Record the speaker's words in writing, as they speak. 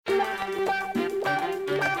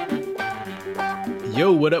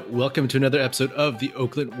Yo, what up? Welcome to another episode of the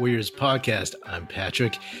Oakland Warriors podcast. I'm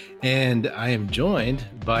Patrick, and I am joined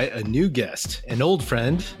by a new guest, an old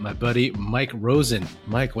friend, my buddy Mike Rosen.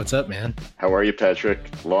 Mike, what's up, man? How are you, Patrick?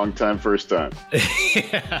 Long time, first time.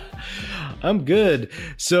 Yeah, I'm good.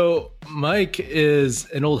 So Mike is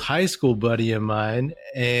an old high school buddy of mine,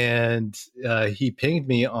 and he pinged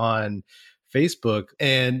me on Facebook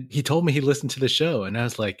and he told me he listened to the show, and I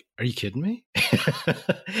was like, are you kidding me?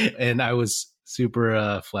 And I was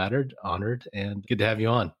super flattered, honored, and good to have you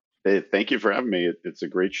on. Hey, thank you for having me. It's a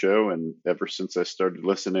great show. And ever since I started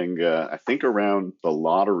listening, I think around the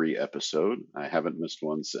lottery episode, I haven't missed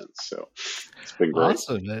one since. So it's been great.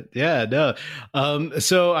 Awesome. Yeah, no.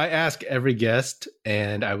 So I ask every guest,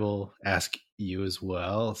 and I will ask you as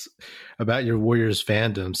well, about your Warriors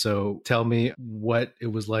fandom. So tell me what it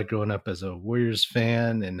was like growing up as a Warriors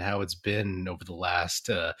fan and how it's been over the last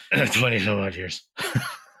 20 some odd years.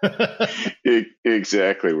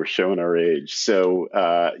 Exactly. We're showing our age. So,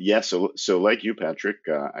 so like you, Patrick,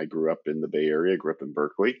 I grew up in the Bay Area, grew up in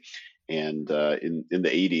Berkeley. And in the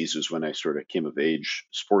 80s was when I sort of came of age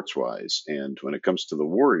sports wise. And when it comes to the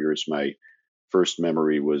Warriors, my first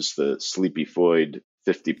memory was the Sleepy Floyd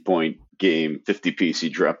 50-point game, 50 piece he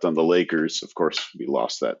dropped on the Lakers. Of course, we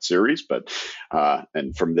lost that series, but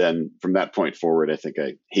and from that point forward, I think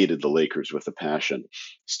I hated the Lakers with a passion.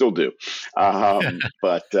 Still do.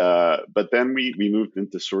 But then we moved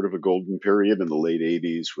into sort of a golden period in the late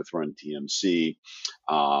 80s with Run TMC,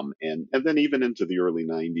 and then even into the early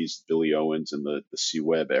 90s, Billy Owens and the C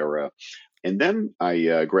Webb era. And then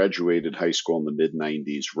I graduated high school in the mid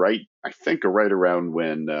 90s, right around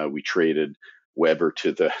when we traded Weber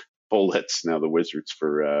to the Bullets, now the Wizards,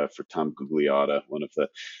 for Tom Gugliotta, one of the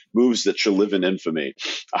moves that shall live in infamy.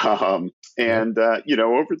 Over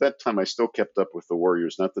that time, I still kept up with the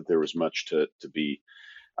Warriors. Not that there was much to be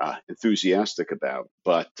enthusiastic about,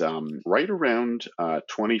 but right around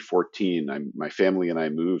 2014, my family and I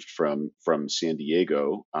moved from San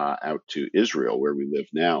Diego out to Israel, where we live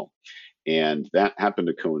now. And that happened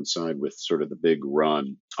to coincide with sort of the big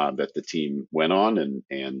run that the team went on,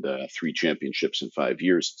 and 3 championships in 5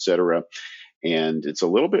 years, et cetera. And it's a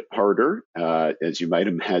little bit harder, as you might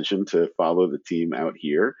imagine, to follow the team out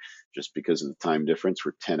here, just because of the time difference.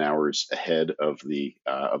 We're 10 hours ahead of the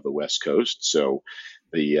West Coast. So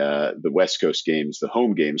the West Coast games, the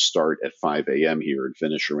home games, start at 5 a.m. here and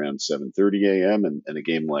finish around 7:30 a.m. And a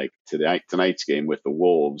game like tonight's game with the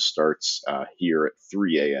Wolves starts here at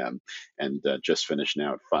 3 a.m. and just finished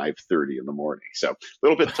now at 5:30 in the morning. So a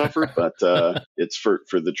little bit tougher, but it's for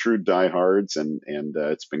the true diehards, and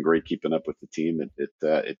it's been great keeping up with the team.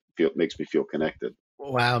 It makes me feel connected.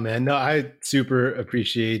 Wow, man. No, I super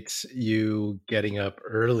appreciate you getting up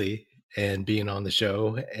early and being on the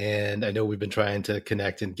show. And I know we've been trying to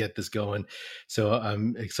connect and get this going. So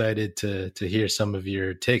I'm excited to hear some of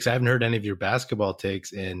your takes. I haven't heard any of your basketball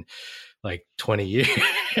takes in like 20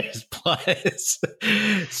 years plus.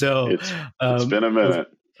 So it's been a minute.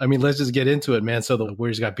 I mean, let's just get into it, man. So the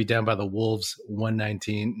Warriors got beat down by the Wolves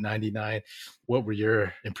 119-99. What were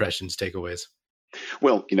your impressions, takeaways?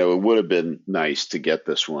 Well, it would have been nice to get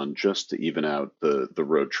this one just to even out the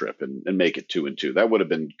road trip and make it 2-2. That would have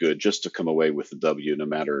been good, just to come away with the W, no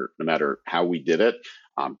matter how we did it.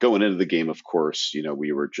 Going into the game, of course,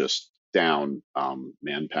 we were just down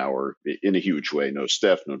manpower in a huge way. No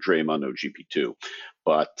Steph, no Draymond, no GP2.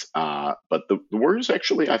 But the Warriors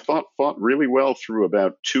actually, I thought, fought really well through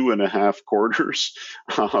about 2.5 quarters.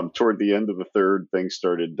 Toward the end of the third, things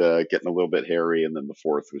started getting a little bit hairy, and then the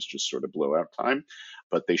fourth was just sort of blowout time.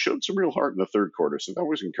 But they showed some real heart in the third quarter, so that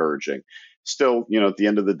was encouraging. Still, at the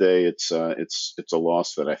end of the day, it's a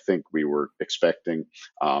loss that I think we were expecting.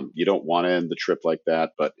 You don't want to end the trip like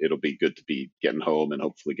that, but it'll be good to be getting home and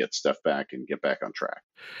hopefully get Steph back and get back on track.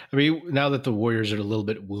 I mean, now that the Warriors are a little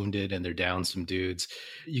bit wounded and they're down some dudes,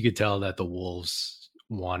 you could tell that the Wolves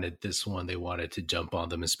wanted this one. They wanted to jump on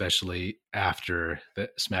them, especially after the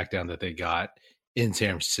smackdown that they got in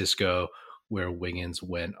San Francisco, where Wiggins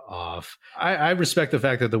went off. I respect the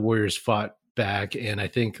fact that the Warriors fought back, and I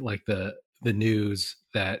think like the news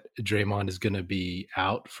that Draymond is going to be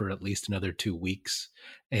out for at least another 2 weeks,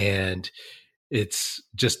 and it's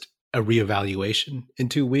just a reevaluation in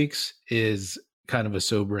 2 weeks is kind of a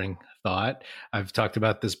sobering thought. I've talked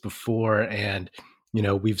about this before, and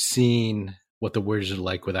we've seen what the Warriors are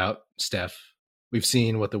like without Steph. We've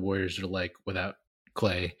seen what the Warriors are like without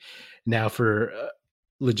Clay. Now for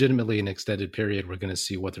legitimately an extended period, we're going to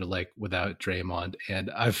see what they're like without Draymond. And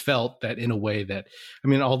I've felt that in a way that, I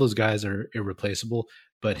mean, all those guys are irreplaceable,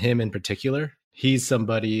 but him in particular, he's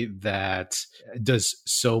somebody that does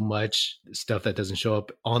so much stuff that doesn't show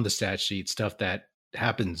up on the stat sheet, stuff that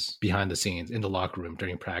happens behind the scenes in the locker room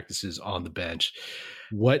during practices on the bench.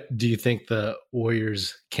 What do you think the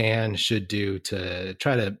Warriors should do to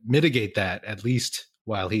try to mitigate that, at least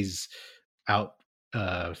while he's out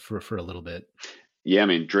for a little bit? Yeah, I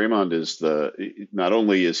mean, Draymond is not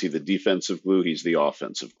only is he the defensive glue, he's the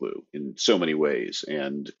offensive glue in so many ways.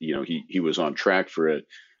 And, he was on track for a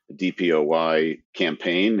DPOY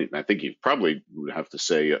campaign. I think he probably would have to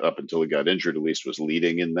say up until he got injured, at least was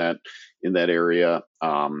leading in that area.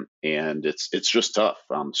 And it's just tough.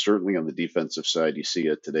 Certainly on the defensive side, you see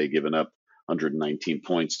it today, giving up 119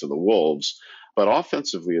 points to the Wolves. But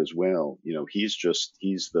offensively as well, he's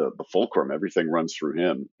the fulcrum. Everything runs through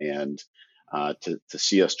him. And to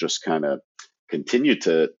see us just kind of continue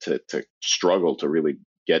to struggle to really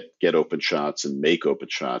get open shots and make open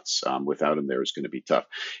shots without him there is going to be tough.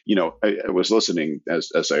 I was listening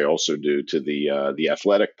as I also do to the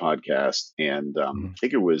Athletic podcast, and I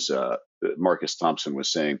think it was Marcus Thompson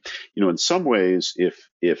was saying, in some ways,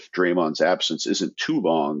 if Draymond's absence isn't too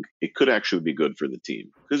long, it could actually be good for the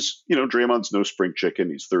team because Draymond's no spring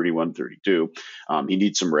chicken. He's 31, 32. He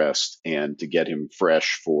needs some rest, and to get him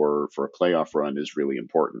fresh for a playoff run is really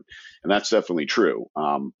important, and that's definitely true.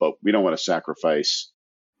 But we don't want to sacrifice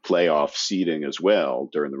playoff seeding as well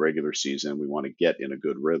during the regular season. We want to get in a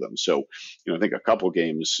good rhythm. So, I think a couple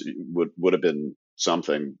games would have been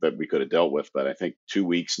something that we could have dealt with, but I think 2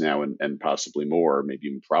 weeks now and possibly more, maybe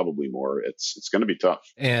even probably more, it's going to be tough.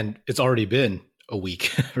 And it's already been a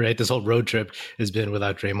week, right? This whole road trip has been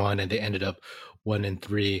without Draymond, and they ended up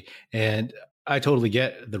 1-3. And I totally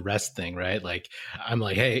get the rest thing, right? Like, I'm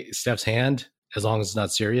like, hey, Steph's hand, as long as it's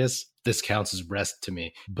not serious, this counts as rest to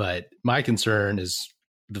me. But my concern is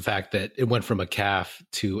the fact that it went from a calf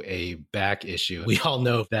to a back issue. We all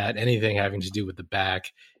know that anything having to do with the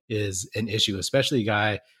back is an issue, especially a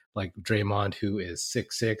guy like Draymond, who is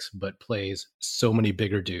 6'6", but plays so many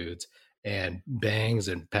bigger dudes and bangs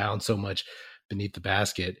and pounds so much beneath the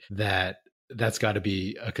basket that's got to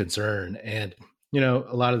be a concern. And,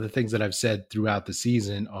 a lot of the things that I've said throughout the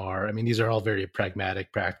season these are all very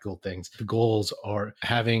pragmatic, practical things. The goals are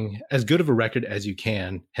having as good of a record as you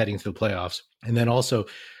can heading to the playoffs. And then also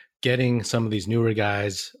getting some of these newer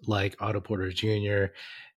guys like Otto Porter Jr.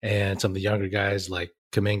 and some of the younger guys like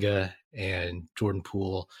Kuminga and Jordan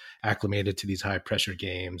Poole acclimated to these high pressure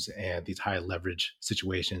games and these high leverage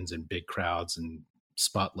situations and big crowds and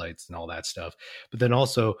spotlights and all that stuff, but then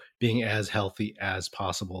also being as healthy as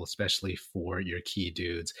possible, especially for your key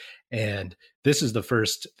dudes. And this is the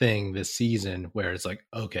first thing this season where it's like,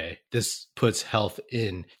 okay, this puts health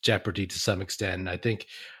in jeopardy to some extent. And I think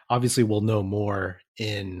obviously we'll know more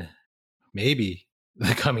in maybe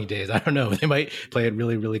the coming days. I don't know. They might play it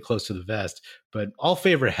really, really close to the vest, but I'll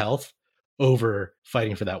favor health over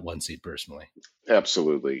fighting for that 1 seed personally.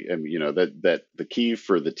 Absolutely. And that the key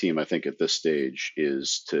for the team, I think, at this stage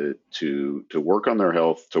is to work on their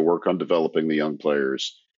health, to work on developing the young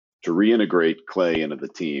players, to reintegrate Clay into the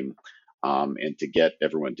team, and to get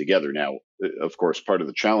everyone together. Now, of course, part of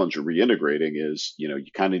the challenge of reintegrating is, you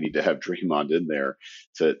kind of need to have Draymond in there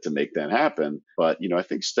to make that happen. But, I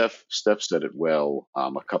think Steph said it well a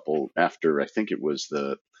couple after, I think it was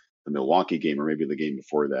the Milwaukee game or maybe the game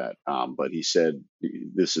before that. But he said,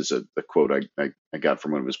 this is a quote I got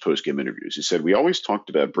from one of his post-game interviews. He said, "We always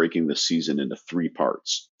talked about breaking the season into 3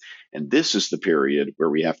 parts. And this is the period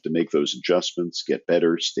where we have to make those adjustments, get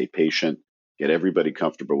better, stay patient, get everybody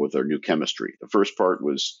comfortable with our new chemistry. The first part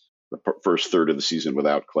was the first third of the season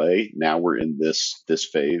without Clay. Now we're in this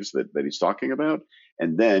phase that he's talking about."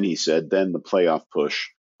 And then he said, then the playoff push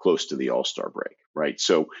close to the All-Star break, right?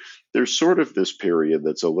 So there's sort of this period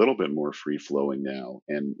that's a little bit more free-flowing now.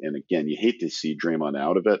 And again, you hate to see Draymond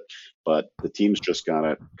out of it, but the team's just got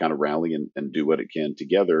to kind of rally and do what it can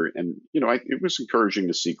together. And, it was encouraging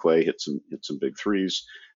to see Clay hit some big threes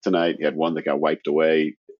tonight. He had one that got wiped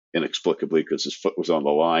away inexplicably because his foot was on the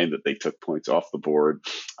line, that they took points off the board,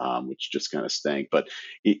 which just kind of stank. But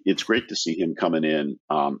it's great to see him coming in,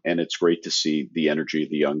 and it's great to see the energy of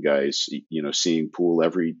the young guys. Seeing Poole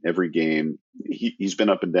every game, he's been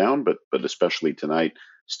up and down, but especially tonight,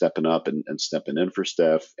 stepping up and stepping in for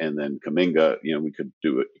Steph. And then Kuminga, we could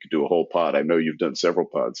do a whole pod. I know you've done several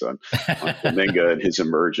pods on Kuminga and his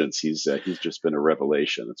emergence. He's just been a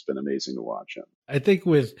revelation. It's been amazing to watch him. I think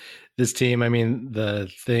with this team, the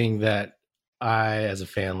thing that I, as a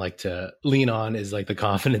fan, like to lean on is like the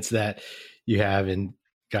confidence that you have in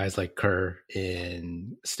guys like Kerr,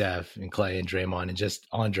 in Steph and Clay and Draymond and just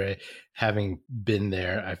Andre having been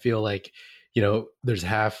there. I feel like, there's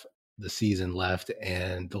half the season left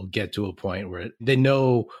and they'll get to a point where they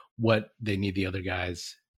know what they need the other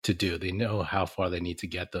guys to do. They know how far they need to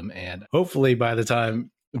get them. And hopefully by the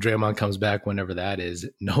time Draymond comes back, whenever that is,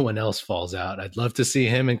 no one else falls out. I'd love to see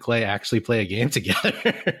him and Clay actually play a game together.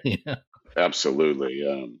 Absolutely.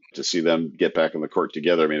 To see them get back on the court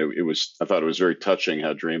together. I mean, it was, I thought it was very touching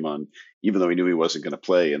how Draymond, even though he knew he wasn't going to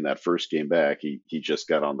play in that first game back, he just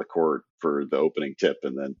got on the court for the opening tip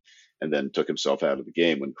and then took himself out of the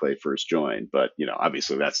game when Clay first joined. But,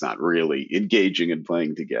 obviously that's not really engaging and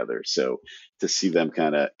playing together. So to see them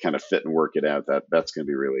kind of fit and work it out, that's going to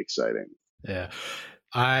be really exciting. Yeah.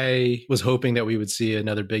 I was hoping that we would see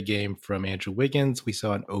another big game from Andrew Wiggins. We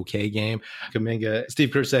saw an okay game. Kuminga,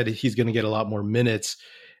 Steve Kerr said he's going to get a lot more minutes,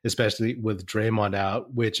 especially with Draymond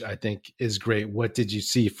out, which I think is great. What did you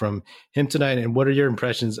see from him tonight? And what are your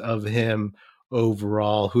impressions of him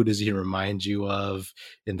overall? Who does he remind you of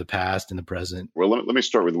in the past and the present? Well, let me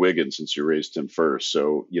start with Wiggins since you raised him first.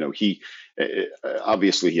 So, he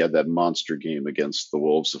obviously he had that monster game against the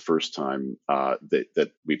Wolves the first time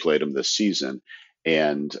that we played him this season.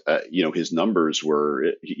 And his numbers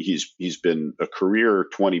were he's been a career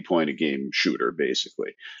 20-point a game shooter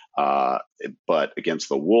basically, but against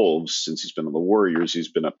the Wolves since he's been on the Warriors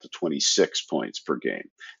he's been up to 26 points per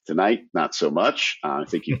game. Tonight not so much. I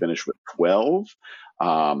think he finished with 12,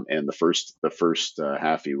 and the first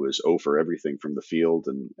half he was 0 for everything from the field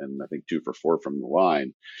and I think 2 for 4 from the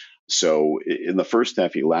line. So in the first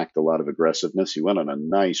half, he lacked a lot of aggressiveness. He went on a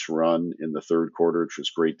nice run in the third quarter, which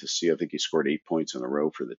was great to see. I think he scored 8 points in a row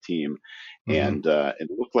for the team. And it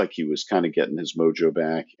looked like he was kind of getting his mojo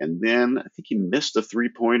back. And then I think he missed a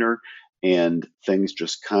three-pointer and things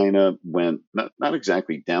just kind of went, not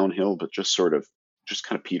exactly downhill, but just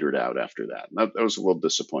kind of petered out after that. And that was a little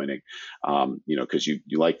disappointing, because you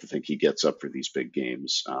like to think he gets up for these big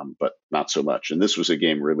games, but not so much. And this was a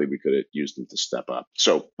game really we could have used him to step up.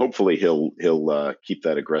 So hopefully he'll keep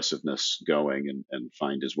that aggressiveness going and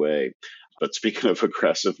find his way. But speaking of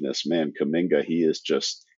aggressiveness, man, Kuminga,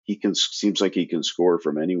 seems like he can score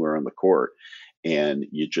from anywhere on the court. And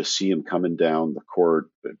you just see him coming down the court,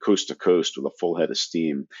 coast to coast with a full head of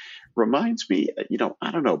steam. Reminds me,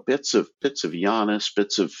 I don't know, bits of Giannis,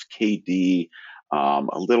 bits of KD, a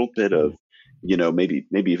little bit of, maybe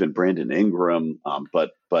even Brandon Ingram, but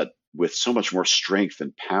with so much more strength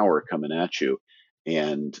and power coming at you,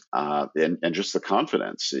 and just the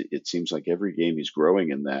confidence. It seems like every game he's growing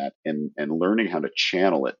in that and learning how to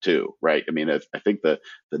channel it too, right? I mean, I think the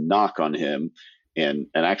knock on him. And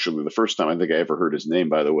actually, the first time I think I ever heard his name,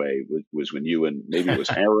 by the way, was when you and maybe it was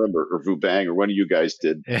Aram or Vu Bang or one of you guys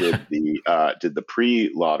did the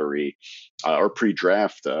pre-lottery or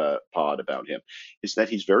pre-draft pod about him. Is that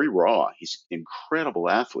he's very raw. He's an incredible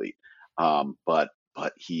athlete, but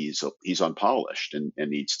he's unpolished and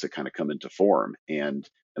needs to kind of come into form. And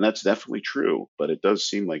that's definitely true, but it does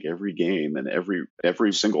seem like every game and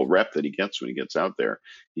every single rep that he gets when he gets out there,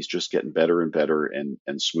 he's just getting better and better and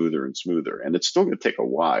smoother and smoother. And it's still going to take a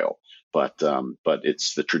while, but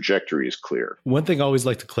it's the trajectory is clear. One thing I always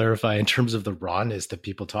like to clarify in terms of the rawness that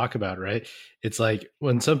people talk about, right? It's like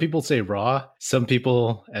when some people say raw, some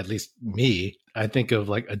people, at least me, I think of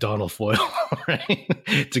like a Donald Foyle,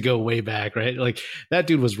 right? To go way back, right? Like that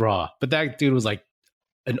dude was raw, but that dude was like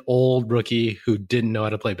an old rookie who didn't know how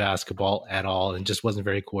to play basketball at all and just wasn't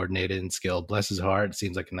very coordinated and skilled. Bless his heart.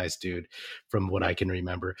 Seems like a nice dude from what I can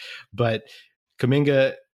remember. But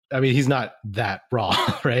Kuminga, I mean, he's not that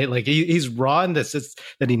raw, right? Like he's raw in the sense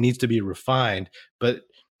that he needs to be refined, but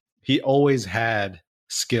he always had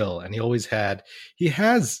skill and he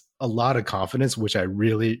has a lot of confidence, which I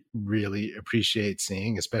really, really appreciate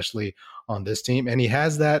seeing, especially on this team. And he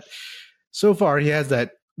has that so far. He has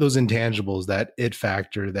those intangibles, that it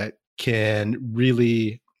factor that can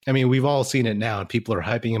really, I mean, we've all seen it now and people are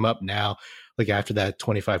hyping him up now, like after that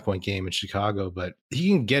 25-point game in Chicago, but he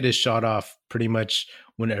can get his shot off pretty much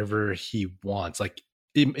whenever he wants. Like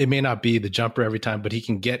it may not be the jumper every time, but he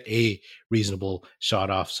can get a reasonable shot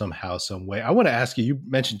off somehow, some way. I want to ask you, you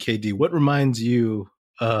mentioned KD. What reminds you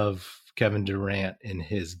of Kevin Durant in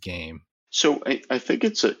his game? So I think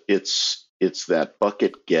it's that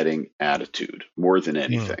bucket getting attitude more than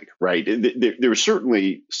anything, right? There's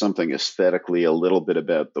certainly something aesthetically a little bit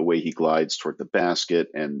about the way he glides toward the basket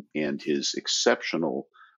and his exceptional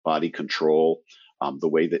body control, the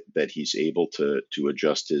way that he's able to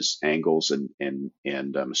adjust his angles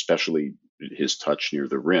and especially his touch near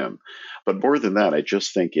the rim. But more than that, I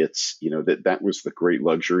just think it's, that was the great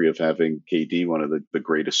luxury of having KD, one of the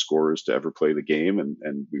greatest scorers to ever play the game.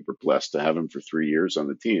 And we were blessed to have him for 3 years on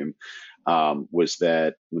the team, was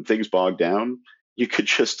that when things bogged down, you could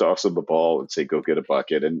just toss him the ball and say, go get a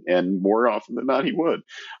bucket. And more often than not, he would.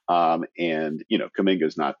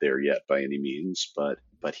 Kuminga's not there yet by any means, but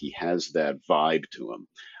but he has that vibe to him.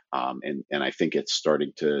 And I think it's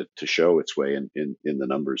starting to show its way in the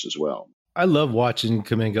numbers as well. I love watching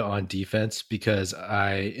Kuminga on defense because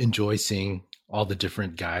I enjoy seeing all the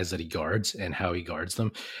different guys that he guards and how he guards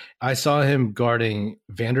them. I saw him guarding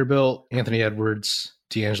Vanderbilt, Anthony Edwards,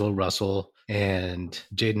 D'Angelo Russell, and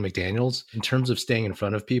Jaden McDaniels. In terms of staying in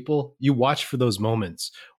front of people, you watch for those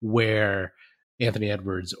moments where Anthony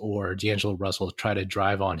Edwards or D'Angelo Russell try to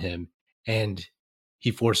drive on him and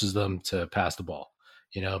he forces them to pass the ball.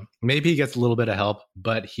 You know, maybe he gets a little bit of help,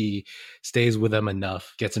 but he stays with them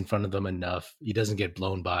enough, gets in front of them enough. He doesn't get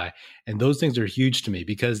blown by. And those things are huge to me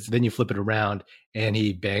because then you flip it around and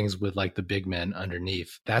he bangs with like the big men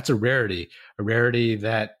underneath. That's a rarity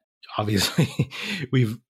that obviously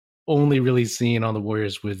we've only really seen on the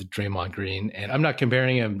Warriors with Draymond Green. And I'm not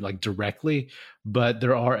comparing him like directly, but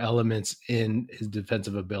there are elements in his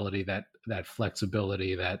defensive ability, that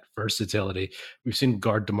flexibility, that versatility. We've seen him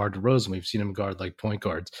guard DeMar DeRozan. We've seen him guard like point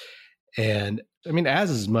guards. And I mean,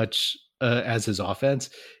 as much as his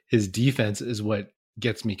offense, his defense is what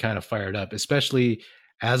gets me kind of fired up, especially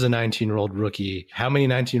as a 19-year-old rookie. How many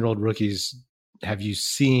 19-year-old rookies have you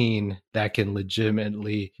seen that can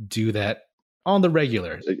legitimately do that on the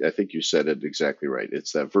regular? I think you said it exactly right.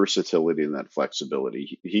 It's that versatility and that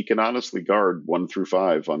flexibility. He can honestly guard 1 through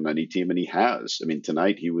 5 on any team, and he has. I mean,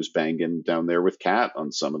 tonight he was banging down there with Cat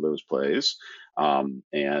on some of those plays.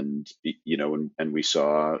 And we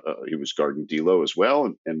saw he was guarding D'Lo as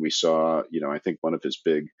well. And we saw, I think one of his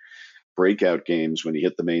big breakout games when he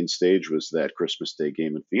hit the main stage was that Christmas Day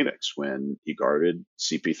game in Phoenix when he guarded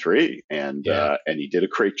CP3 and he did a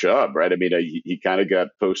great job, right? I mean, he kind of got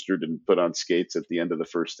postered and put on skates at the end of the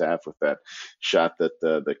first half with that shot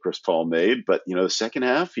that Chris Paul made, but the second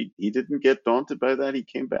half he didn't get daunted by that. He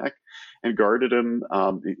came back and guarded him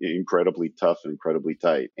incredibly tough and incredibly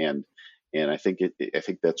tight, and I think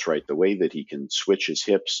that's right. The way that he can switch his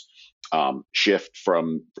hips, shift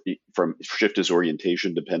shift his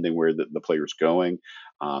orientation depending where the player's going.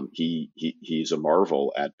 He's a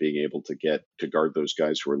marvel at being able to get to guard those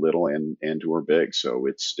guys who are little and who are big. So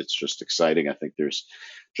it's just exciting. I think there's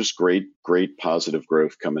just great positive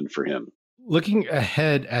growth coming for him. Looking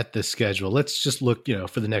ahead at the schedule, let's just look,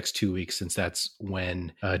 for the next 2 weeks, since that's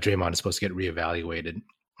when Draymond is supposed to get reevaluated.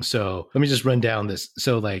 So let me just run down this.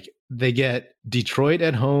 So like they get Detroit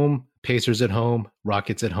at home, Pacers at home,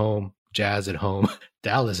 Rockets at home, Jazz at home,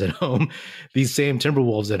 Dallas at home, these same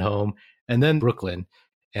Timberwolves at home, and then Brooklyn.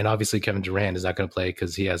 And obviously Kevin Durant is not going to play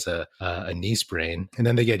because he has a knee sprain. And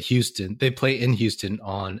then they get Houston. They play in Houston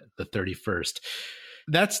on the 31st.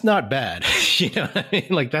 That's not bad. You know what I mean?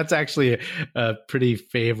 Like that's actually a pretty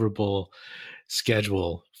favorable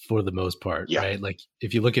schedule for the most part, right? Like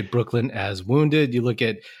if you look at Brooklyn as wounded, you look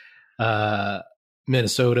at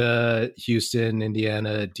Minnesota, Houston,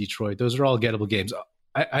 Indiana, Detroit, those are all gettable games.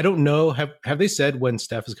 I don't know. Have they said when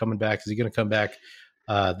Steph is coming back? Is he going to come back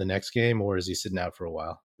the next game, or is he sitting out for a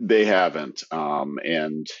while? They haven't,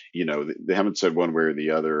 and they haven't said one way or the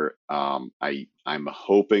other. I'm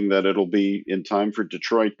hoping that it'll be in time for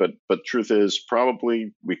Detroit, but truth is,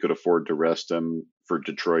 probably we could afford to rest him for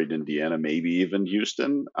Detroit, Indiana, maybe even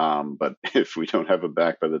Houston. But if we don't have him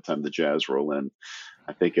back by the time the Jazz roll in,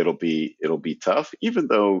 I think it'll be tough. Even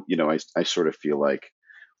though I sort of feel like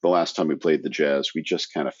the last time we played the Jazz, we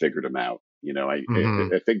just kind of figured them out. I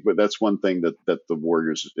think, but that's one thing that the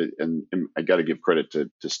Warriors, and I got to give credit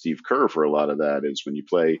to Steve Kerr for a lot of that, is when you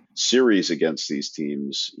play series against these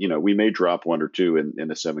teams, we may drop 1 or 2 in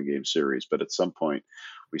a 7-game series, but at some point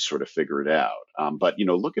we sort of figure it out. But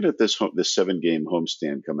looking at this 7-game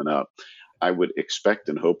homestand coming up, I would expect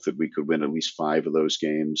and hope that we could win at least 5 of those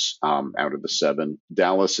games out of the 7.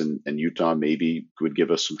 Dallas and Utah maybe would give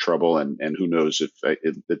us some trouble, and who knows if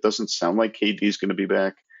it doesn't sound like KD is going to be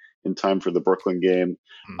back in time for the Brooklyn game.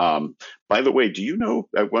 By the way, do you know,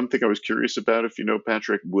 one thing I was curious about, if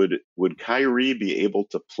Patrick, would Kyrie be able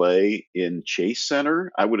to play in Chase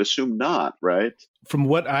Center? I would assume not, right? From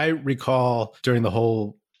what I recall during the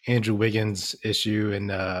whole Andrew Wiggins issue in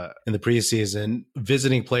the preseason,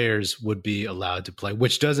 visiting players would be allowed to play,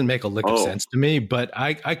 which doesn't make a lick of sense to me, but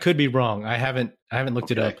I could be wrong. I haven't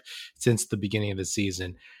looked it up since the beginning of the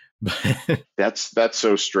season. That's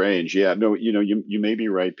so strange. Yeah, no, you may be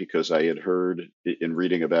right, because I had heard in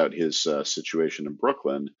reading about his situation in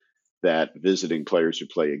Brooklyn that visiting players who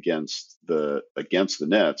play against the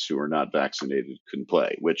Nets who are not vaccinated can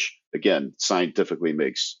play, which again scientifically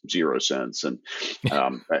makes 0 sense. And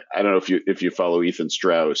I don't know if you follow Ethan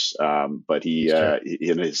Strauss, but he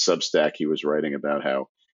in his Substack he was writing about how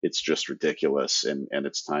it's just ridiculous, and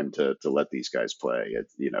it's time to let these guys play.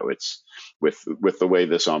 It's with the way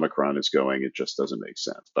this Omicron is going, it just doesn't make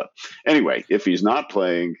sense. But anyway, if he's not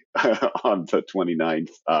playing on the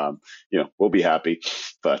 29th, we'll be happy,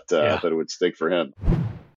 Yeah. but it would stink for him.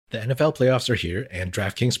 The NFL playoffs are here, and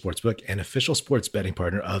DraftKings Sportsbook, an official sports betting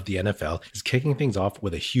partner of the NFL, is kicking things off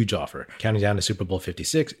with a huge offer. Counting down to Super Bowl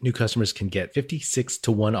 56, new customers can get 56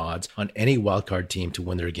 to 1 odds on any wildcard team to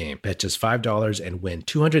win their game. Bet just $5 and win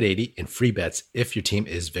 $280 in free bets if your team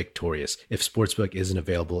is victorious. If Sportsbook isn't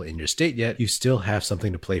available in your state yet, you still have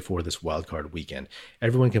something to play for this wildcard weekend.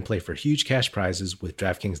 Everyone can play for huge cash prizes with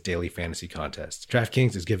DraftKings daily fantasy contests.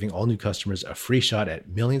 DraftKings is giving all new customers a free shot at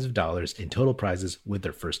millions of dollars in total prizes with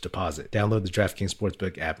their first deposit. Download the DraftKings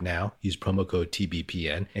Sportsbook app now, use promo code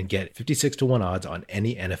TBPN, and get 56 to 1 odds on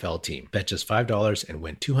any NFL team. Bet just $5 and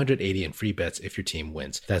win $280 in free bets if your team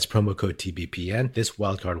wins. That's promo code TBPN this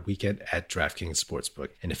wildcard weekend at DraftKings Sportsbook,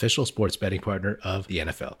 an official sports betting partner of the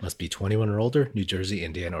NFL. Must be 21 or older, New Jersey,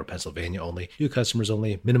 Indiana, or Pennsylvania only. New customers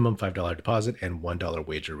only. Minimum $5 deposit and $1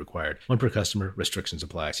 wager required. One per customer. Restrictions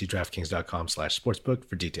apply. See DraftKings.com/sportsbook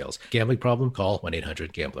for details. Gambling problem? Call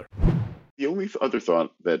 1-800-GAMBLER. The only other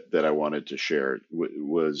thought that I wanted to share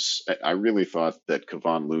was I really thought that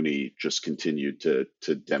Kevon Looney just continued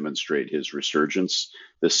to demonstrate his resurgence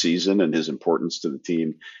this season and his importance to the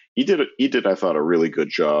team. He did I thought a really good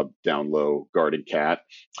job down low guarding Cat.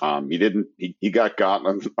 He got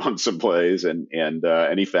on some plays and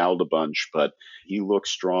he fouled a bunch, but he looks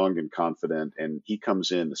strong and confident, and he comes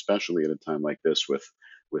in, especially at a time like this with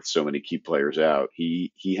so many key players out.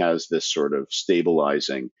 He has this sort of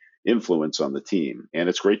stabilizing influence on the team, and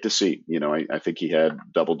it's great to see. I think he had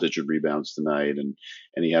double-digit rebounds tonight, and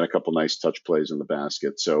he had a couple nice touch plays in the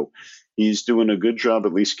basket. So he's doing a good job,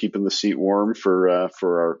 at least keeping the seat warm for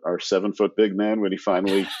our 7-foot big man when he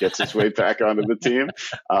finally gets his way back onto the team.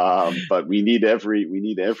 But we need every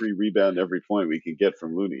rebound, every point we can get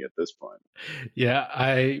from Looney at this point. Yeah,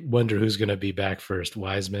 I wonder who's going to be back first,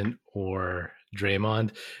 Wiseman or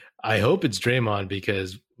Draymond. I hope it's Draymond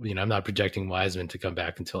because, I'm not projecting Wiseman to come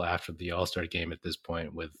back until after the All-Star game at this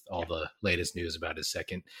point with all the latest news about his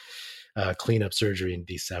second cleanup surgery in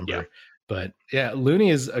December. Yeah. But yeah, Looney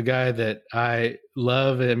is a guy that I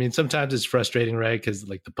love. I mean, sometimes it's frustrating, right? Because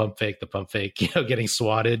like the pump fake, getting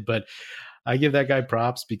swatted. But I give that guy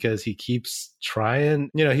props because he keeps trying.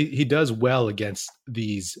 He does well against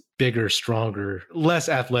these bigger, stronger, less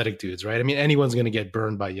athletic dudes, right? I mean, anyone's going to get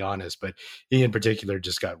burned by Giannis, but he in particular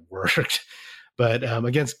just got worked. But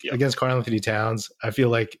against Karl-Anthony Towns, I feel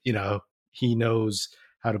like, he knows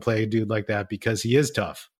how to play a dude like that because he is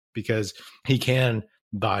tough, because he can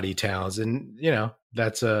body Towns. And,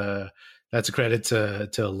 that's a credit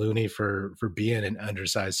to Looney for being an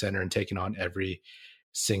undersized center and taking on every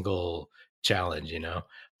single challenge.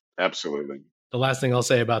 Absolutely. The last thing I'll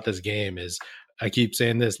say about this game is, I keep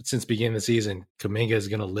saying this since the beginning of the season, Kuminga is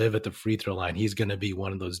going to live at the free throw line. He's going to be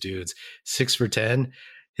one of those dudes. 6 for 10.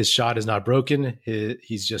 His shot is not broken.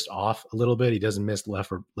 He's just off a little bit. He doesn't miss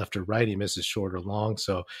left or right. He misses short or long.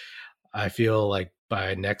 So I feel like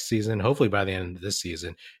by next season, hopefully by the end of this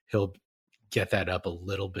season, he'll get that up a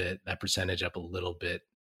little bit, that percentage up a little bit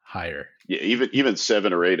higher. Yeah, even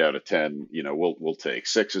 7 or 8 out of 10, we'll take.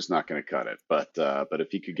 6 is not going to cut it, but if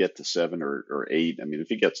he could get to 7 or 8, I mean, if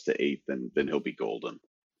he gets to 8, then he'll be golden.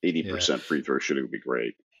 80% free throw shooting would be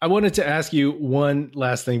great. I wanted to ask you one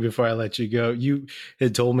last thing before I let you go. You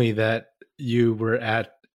had told me that you were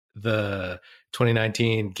at the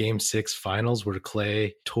 2019 Game 6 finals where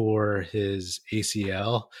Clay tore his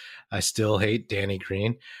ACL. I still hate Danny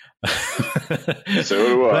Green. So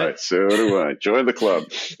do I. Join the club.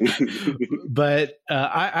 But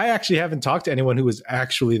I actually haven't talked to anyone who was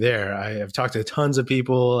actually there. I have talked to tons of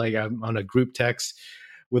people. Like, I'm on a group text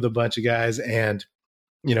with a bunch of guys, and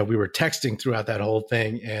we were texting throughout that whole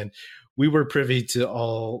thing, and we were privy to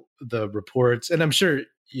all the reports. And I'm sure,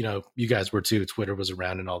 you guys were too. Twitter was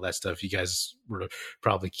around and all that stuff. You guys were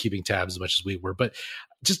probably keeping tabs as much as we were. But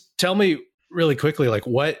just tell me really quickly, like,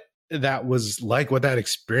 what that was like, what that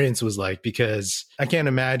experience was like, because I can't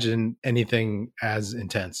imagine anything as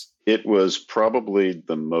intense. It was probably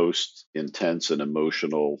the most intense and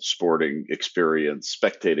emotional sporting experience,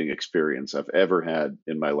 spectating experience I've ever had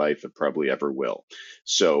in my life and probably ever will.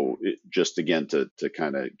 So just again, to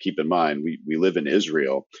kind of keep in mind, we live in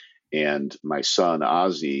Israel, and my son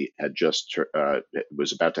Ozzy had just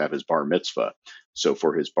was about to have his bar mitzvah. So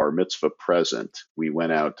for his bar mitzvah present, we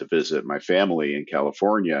went out to visit my family in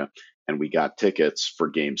California, and we got tickets for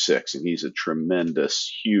Game 6. And he's a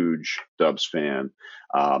tremendous, huge Dubs fan,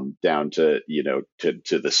 down to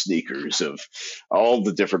to the sneakers of all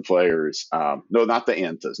the different players. No, not the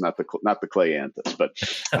Antas, not the Clay Antas,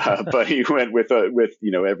 but he went with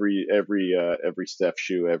every Steph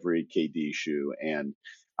shoe, every KD shoe, and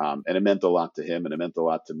it meant a lot to him, and it meant a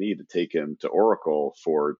lot to me to take him to Oracle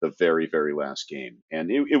for the very, very last game.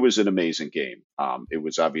 And it was an amazing game. It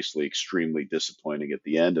was obviously extremely disappointing at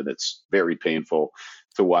the end, and it's very painful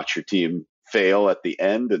to watch your team fail at the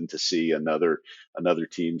end and to see another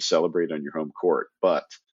team celebrate on your home court. But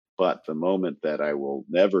the moment that I will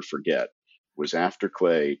never forget was after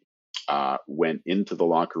Clay went into the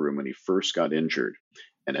locker room when he first got injured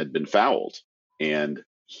and had been fouled, and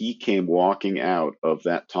he came walking out of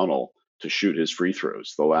that tunnel to shoot his free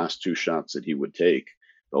throws, the last 2 shots that he would take,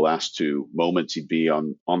 the last 2 moments he'd be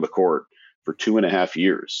on the court for 2.5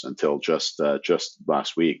 years until just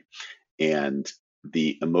last week. And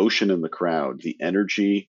the emotion in the crowd, the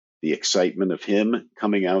energy, the excitement of him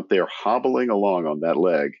coming out there, hobbling along on that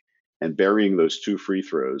leg and burying those 2 free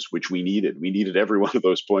throws, which we needed. We needed every one of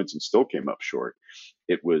those points and still came up short.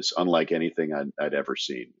 It was unlike anything I'd ever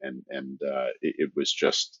seen. And it was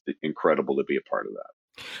just incredible to be a part of that.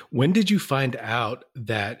 When did you find out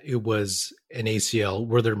that it was an ACL?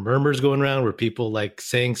 Were there murmurs going around? Were people like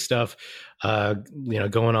saying stuff,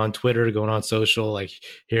 going on Twitter, going on social, like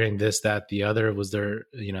hearing this, that, the other? Was there,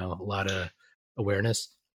 a lot of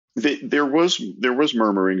awareness? There was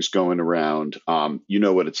murmurings going around. You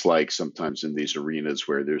know what it's like sometimes in these arenas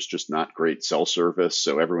where there's just not great cell service,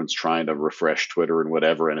 so everyone's trying to refresh Twitter and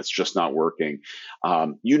whatever, and it's just not working.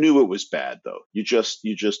 You knew it was bad, though. You just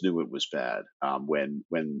knew it was bad when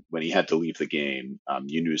he had to leave the game.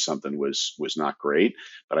 You knew something was not great.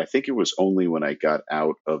 But I think it was only when I got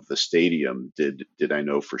out of the stadium did I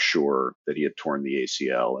know for sure that he had torn the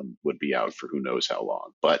ACL and would be out for who knows how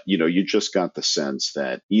long. But you just got the sense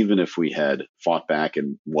that even if we had fought back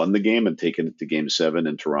and won the game and taken it to Game 7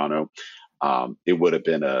 in Toronto, it would have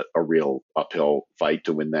been a real uphill fight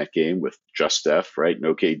to win that game with just Steph, right?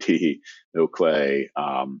 No KD, no Clay.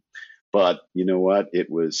 But you know what? It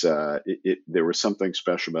was there was something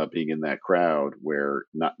special about being in that crowd where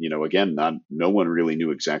no one really knew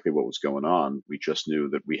exactly what was going on. We just knew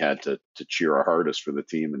that we had to cheer our hardest for the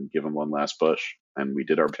team and give them one last push, and we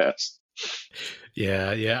did our best.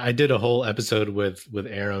 Yeah. I did a whole episode with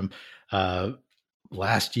Aram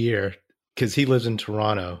last year because he lives in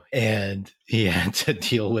Toronto and he had to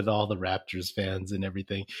deal with all the Raptors fans and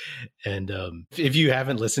everything. And if you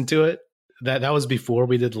haven't listened to it, that was before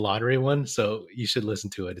we did the lottery one, so you should listen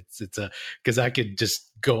to it. It's because I could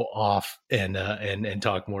just go off and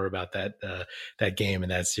talk more about that game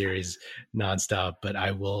and that series nonstop. But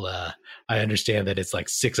I will. I understand that it's like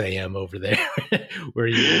 6 a.m. over there where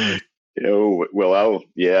you are. Oh, well,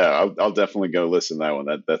 I'll definitely go listen to that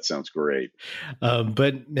one. That sounds great.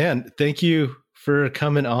 But man, thank you for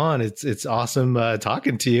coming on. It's awesome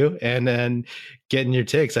talking to you and getting your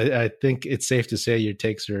takes. I think it's safe to say your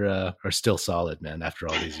takes are still solid, man, after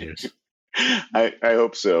all these years. I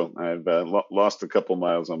hope so. I've lost a couple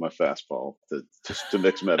miles on my fastball to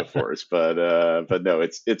mix metaphors, but no,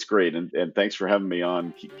 it's great. And thanks for having me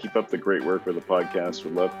on. Keep up the great work with the podcast.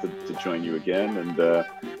 Would love to join you again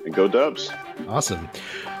and go Dubs. Awesome.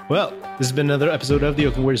 Well, this has been another episode of the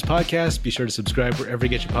Oakland Warriors podcast. Be sure to subscribe wherever you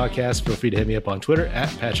get your podcasts. Feel free to hit me up on Twitter at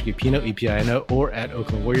Patrick Epino, EPINO, or at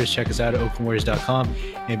Oakland Warriors. Check us out at oaklandwarriors.com.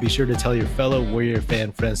 And be sure to tell your fellow Warrior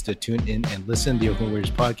fan friends to tune in and listen. The Oakland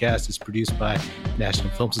Warriors podcast is produced by National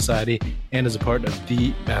Film Society and is a part of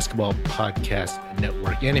the Basketball Podcast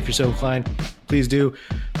Network. And if you're so inclined, please do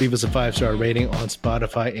leave us a 5-star rating on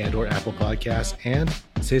Spotify and or Apple Podcasts and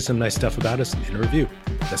say some nice stuff about us in a review.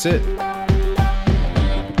 That's it.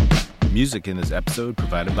 Music in this episode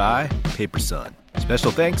provided by Paper Sun.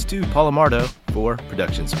 Special thanks to Paul Amardo for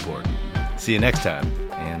production support. See you next time,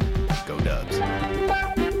 and go Dubs.